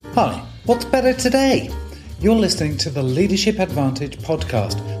Hi, what's better today? You're listening to the Leadership Advantage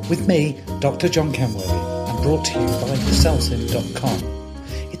podcast with me, Dr. John Kenworthy, and brought to you by Celsim.com.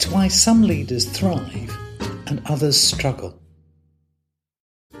 It's why some leaders thrive and others struggle.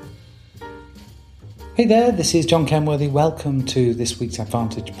 Hey there, this is John Kenworthy. Welcome to this week's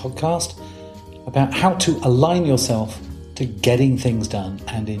Advantage podcast about how to align yourself to getting things done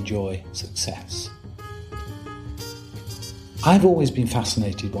and enjoy success. I've always been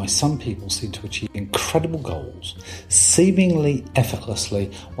fascinated why some people seem to achieve incredible goals, seemingly effortlessly,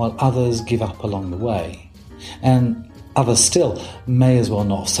 while others give up along the way. And others still may as well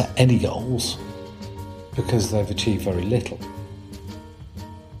not set any goals because they've achieved very little.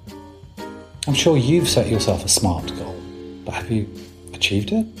 I'm sure you've set yourself a SMART goal, but have you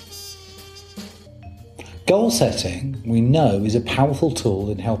achieved it? Goal setting, we know, is a powerful tool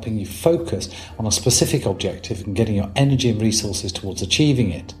in helping you focus on a specific objective and getting your energy and resources towards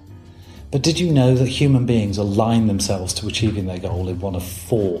achieving it. But did you know that human beings align themselves to achieving their goal in one of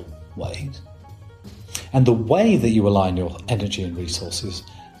 4 ways? And the way that you align your energy and resources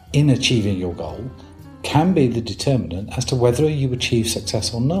in achieving your goal can be the determinant as to whether you achieve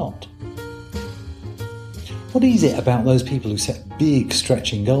success or not. What is it about those people who set big,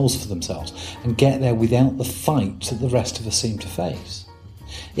 stretching goals for themselves and get there without the fight that the rest of us seem to face?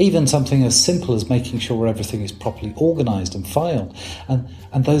 Even something as simple as making sure everything is properly organised and filed,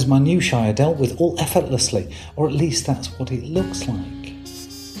 and those minutiae are dealt with all effortlessly, or at least that's what it looks like.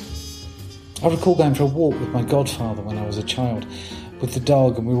 I recall going for a walk with my godfather when I was a child with the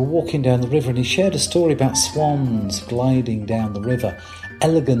dog, and we were walking down the river, and he shared a story about swans gliding down the river,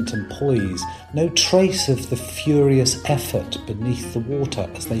 elegant and poised, no trace of the furious effort beneath the water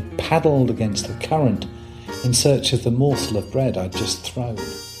as they paddled against the current in search of the morsel of bread I'd just thrown.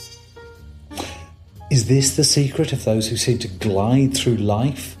 Is this the secret of those who seem to glide through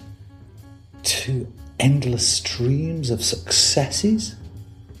life to endless streams of successes?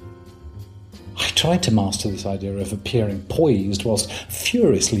 I tried to master this idea of appearing poised whilst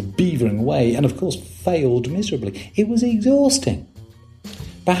furiously beavering away, and of course failed miserably. It was exhausting.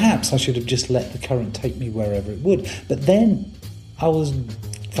 Perhaps I should have just let the current take me wherever it would, but then I was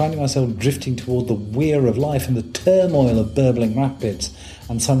finding myself drifting toward the weir of life and the turmoil of burbling rapids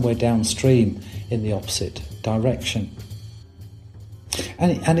and somewhere downstream in the opposite direction.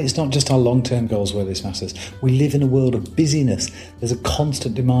 And it's not just our long-term goals where this matters. We live in a world of busyness. There's a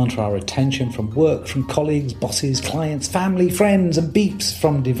constant demand for our attention from work, from colleagues, bosses, clients, family, friends, and beeps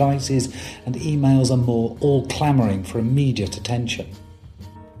from devices and emails and more, all clamouring for immediate attention.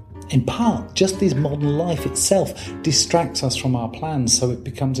 In part, just this modern life itself distracts us from our plans, so it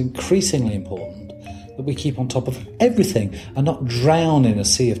becomes increasingly important that we keep on top of everything and not drown in a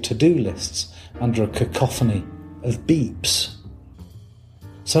sea of to-do lists under a cacophony of beeps.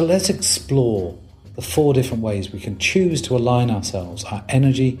 So let's explore the 4 different ways we can choose to align ourselves, our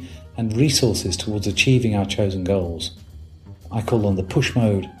energy and resources towards achieving our chosen goals. I call them the push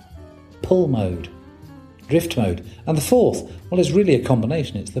mode, pull mode, drift mode, and the 4th, well, it's really a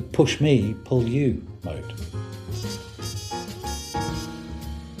combination. It's the push me, pull you mode.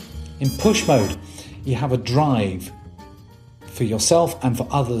 In push mode, you have a drive for yourself and for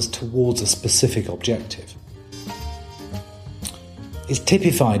others towards a specific objective. It's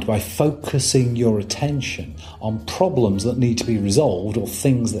typified by focusing your attention on problems that need to be resolved or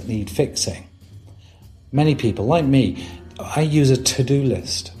things that need fixing. Many people, like me, I use a to-do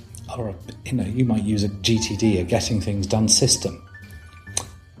list, or you might use a GTD, a Getting Things Done system.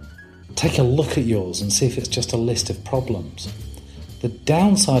 Take a look at yours and see if it's just a list of problems. The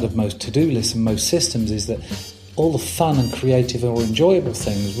downside of most to-do lists and most systems is that all the fun and creative or enjoyable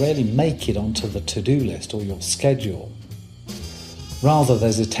things rarely make it onto the to-do list or your schedule. Rather,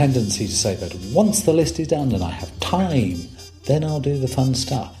 there's a tendency to say that once the list is done and I have time, then I'll do the fun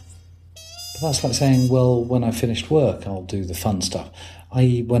stuff. But that's like saying, well, when I've finished work, I'll do the fun stuff.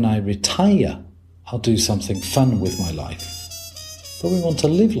 I.e., when I retire, I'll do something fun with my life. But we want to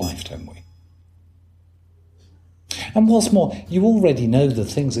live life, don't we? And what's more, you already know the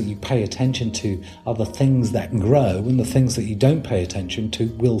things that you pay attention to are the things that grow, and the things that you don't pay attention to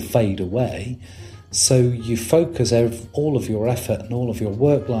will fade away. So you focus all of your effort and all of your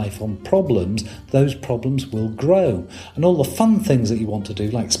work life on problems, those problems will grow. And all the fun things that you want to do,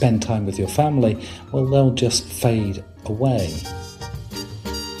 like spend time with your family, well, they'll just fade away.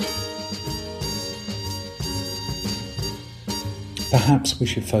 Perhaps we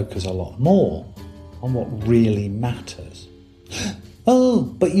should focus a lot more on what really matters. Oh,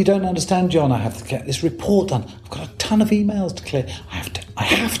 but you don't understand, John. I have to get this report done. I've got a ton of emails to clear. I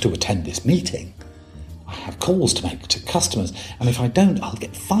have to attend this meeting. I have calls to make to customers, and if I don't, I'll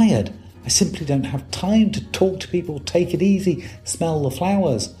get fired. I simply don't have time to talk to people, take it easy, smell the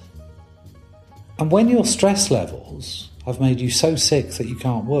flowers. And when your stress levels have made you so sick that you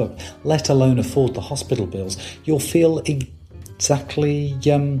can't work, let alone afford the hospital bills, you'll feel exactly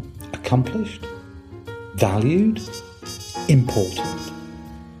accomplished, valued, important.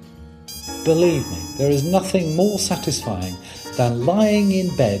 Believe me, there is nothing more satisfying than lying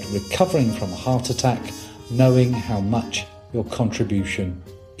in bed recovering from a heart attack, knowing how much your contribution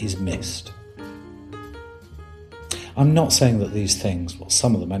is missed. I'm not saying that these things, well,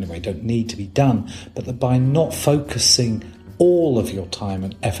 some of them anyway, don't need to be done, but that by not focusing all of your time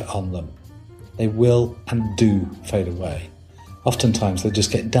and effort on them, they will and do fade away. Oftentimes they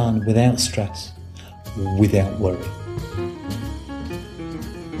just get done without stress, without worry.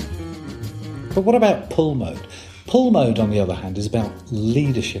 But what about pull mode? Pull mode, on the other hand, is about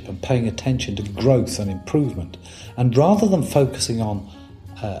leadership and paying attention to growth and improvement. And rather than focusing on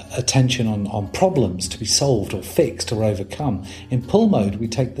attention on problems to be solved or fixed or overcome, in pull mode we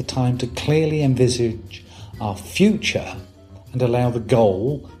take the time to clearly envisage our future and allow the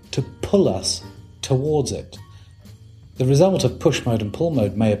goal to pull us towards it. The result of push mode and pull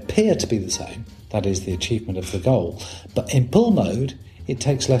mode may appear to be the same, that is, the achievement of the goal, but in pull mode it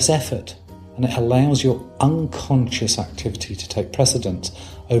takes less effort and it allows your unconscious activity to take precedence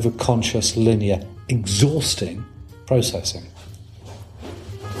over conscious, linear, exhausting processing.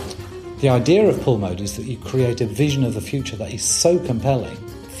 The idea of pull mode is that you create a vision of the future that is so compelling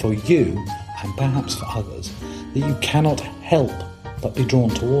for you and perhaps for others that you cannot help but be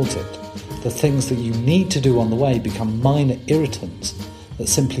drawn towards it. The things that you need to do on the way become minor irritants that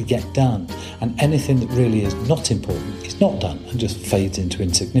simply get done, and anything that really is not important is not done and just fades into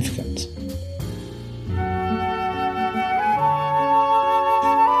insignificance.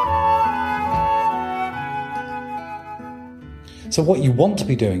 So what you want to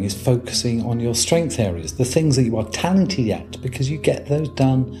be doing is focusing on your strength areas, the things that you are talented at, because you get those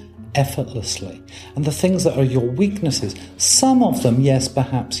done effortlessly. And the things that are your weaknesses, some of them, yes,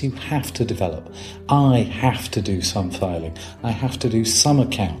 perhaps you have to develop. I have to do some filing. I have to do some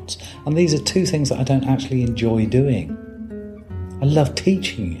accounts. And these are two things that I don't actually enjoy doing. I love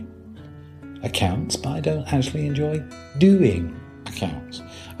teaching accounts, but I don't actually enjoy doing accounts.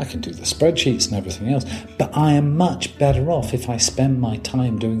 I can do the spreadsheets and everything else, but I am much better off if I spend my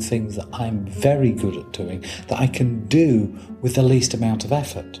time doing things that I'm very good at doing, that I can do with the least amount of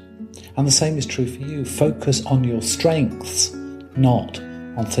effort. And the same is true for you. Focus on your strengths, not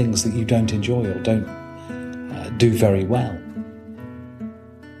on things that you don't enjoy or don't do very well.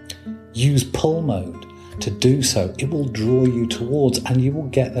 Use pull mode to do so. It will draw you towards, and you will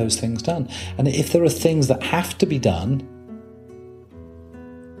get those things done. And if there are things that have to be done,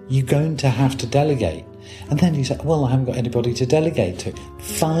 you're going to have to delegate. And then you say, well, I haven't got anybody to delegate to.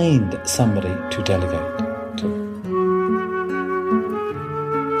 Find somebody to delegate to.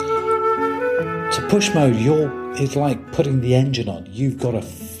 So push mode, it's like putting the engine on. You've got to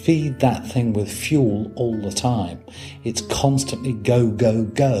feed that thing with fuel all the time. It's constantly go, go,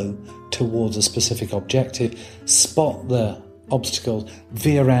 go towards a specific objective. Spot the obstacles,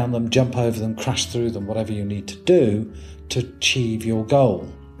 veer around them, jump over them, crash through them, whatever you need to do to achieve your goal.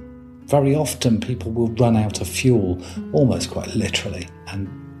 Very often people will run out of fuel, almost quite literally, and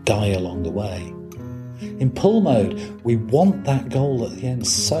die along the way. In pull mode, we want that goal at the end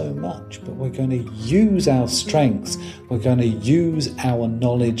so much, but we're going to use our strengths, we're going to use our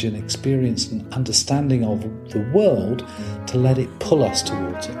knowledge and experience and understanding of the world to let it pull us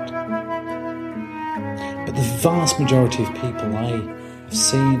towards it. But the vast majority of people I have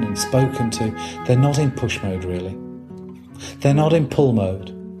seen and spoken to, they're not in push mode really. They're not in pull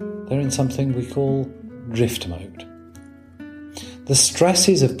mode. They're in something we call drift mode. The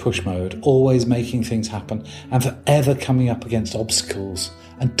stresses of push mode, always making things happen and forever coming up against obstacles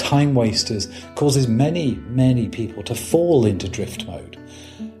and time wasters, causes many, many people to fall into drift mode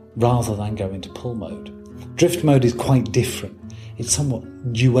rather than go into pull mode. Drift mode is quite different. It's somewhat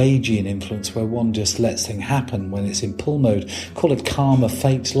New Agey in influence, where one just lets things happen when it's in pull mode. Call it karma,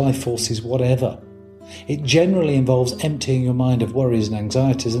 fate, life forces, whatever. It generally involves emptying your mind of worries and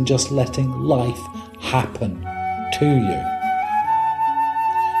anxieties and just letting life happen to you.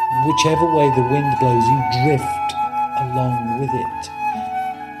 Whichever way the wind blows, you drift along with it.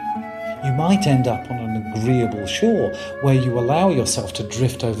 You might end up on an agreeable shore where you allow yourself to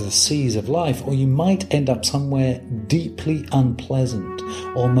drift over the seas of life, or you might end up somewhere deeply unpleasant,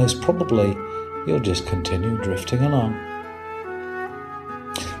 or most probably you'll just continue drifting along.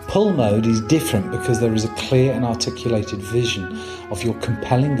 Pull mode is different because there is a clear and articulated vision of your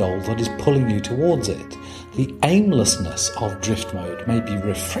compelling goal that is pulling you towards it. The aimlessness of drift mode may be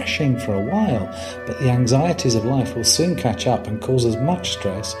refreshing for a while, but the anxieties of life will soon catch up and cause as much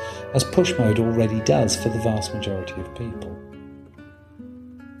stress as push mode already does for the vast majority of people.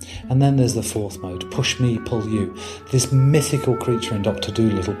 And then there's the fourth mode, push me, pull you. This mythical creature in Dr.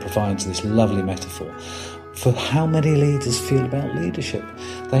 Dolittle provides this lovely metaphor for how many leaders feel about leadership.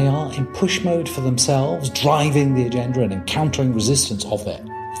 They are in push mode for themselves, driving the agenda and encountering resistance of their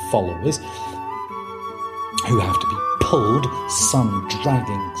followers, who have to be pulled, some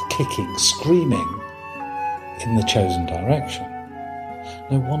dragging, kicking, screaming in the chosen direction.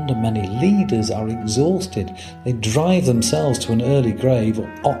 No wonder many leaders are exhausted. They drive themselves to an early grave or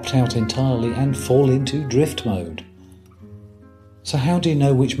opt out entirely and fall into drift mode. So how do you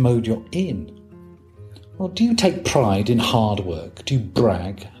know which mode you're in? Well, do you take pride in hard work? Do you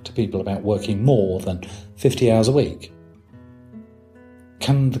brag to people about working more than 50 hours a week?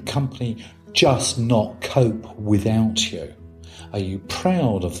 Can the company just not cope without you? Are you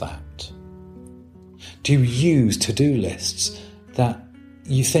proud of that? Do you use to-do lists that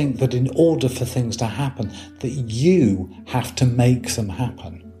you think that in order for things to happen, that you have to make them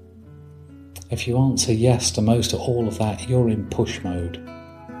happen? If you answer yes to most or all of that, you're in push mode.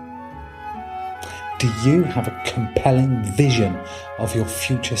 Do you have a compelling vision of your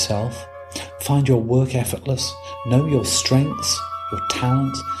future self? Find your work effortless, know your strengths, your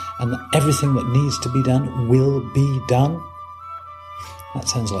talents, and that everything that needs to be done will be done? That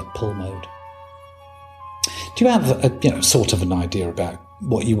sounds like pull mode. Do you have a sort of an idea about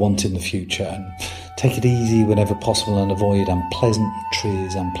what you want in the future, and take it easy whenever possible and avoid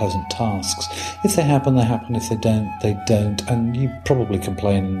unpleasant tasks? If they happen, they happen. If they don't, they don't. And you probably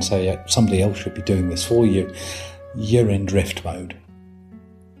complain and say somebody else should be doing this for you. You're in drift mode.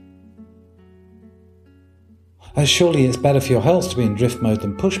 Surely it's better for your health to be in drift mode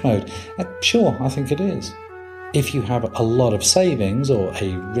than push mode. Sure, I think it is. If you have a lot of savings or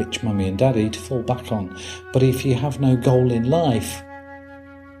a rich mummy and daddy to fall back on. But if you have no goal in life,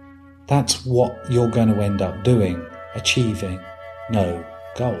 that's what you're going to end up doing, achieving no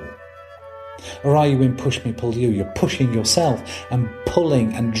goal. Or are you in push me, pull you? You're pushing yourself and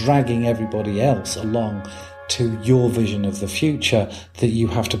pulling and dragging everybody else along to your vision of the future that you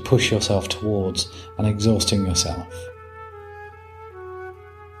have to push yourself towards and exhausting yourself.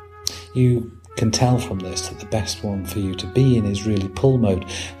 You can tell from this that the best one for you to be in is really pull mode,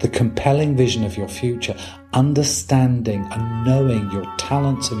 the compelling vision of your future, understanding and knowing your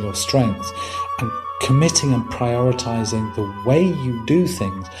talents and your strengths, and committing and prioritizing the way you do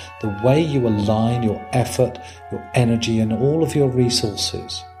things, the way you align your effort, your energy, and all of your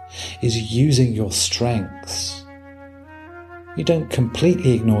resources is using your strengths. You don't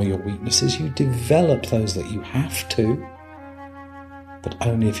completely ignore your weaknesses, you develop those that you have to, but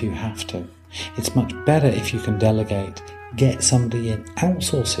only if you have to. It's much better if you can delegate, get somebody in,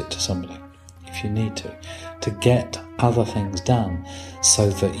 outsource it to somebody if you need to get other things done so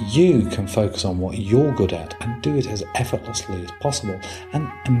that you can focus on what you're good at and do it as effortlessly as possible. And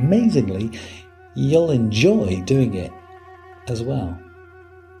amazingly, you'll enjoy doing it as well.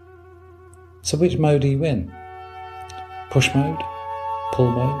 So which mode are you in? Push mode, pull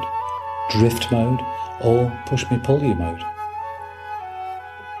mode, drift mode, or push me, pull you mode?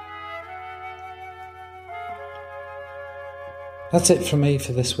 That's it from me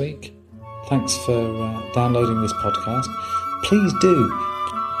for this week. Thanks for downloading this podcast. Please do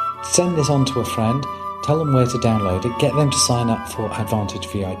send this on to a friend. Tell them where to download it. Get them to sign up for Advantage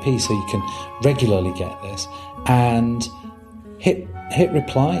VIP so you can regularly get this. And hit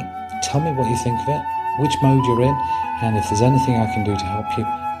reply. Tell me what you think of it, which mode you're in, and if there's anything I can do to help you,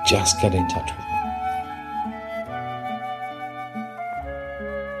 just get in touch with me.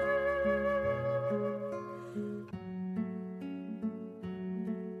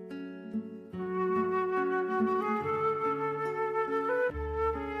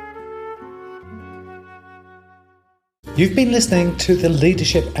 You've been listening to the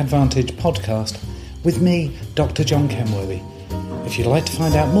Leadership Advantage podcast with me, Dr. John Kenworthy. If you'd like to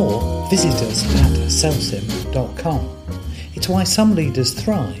find out more, visit us at celsim.com. It's why some leaders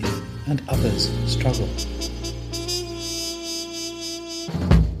thrive and others struggle.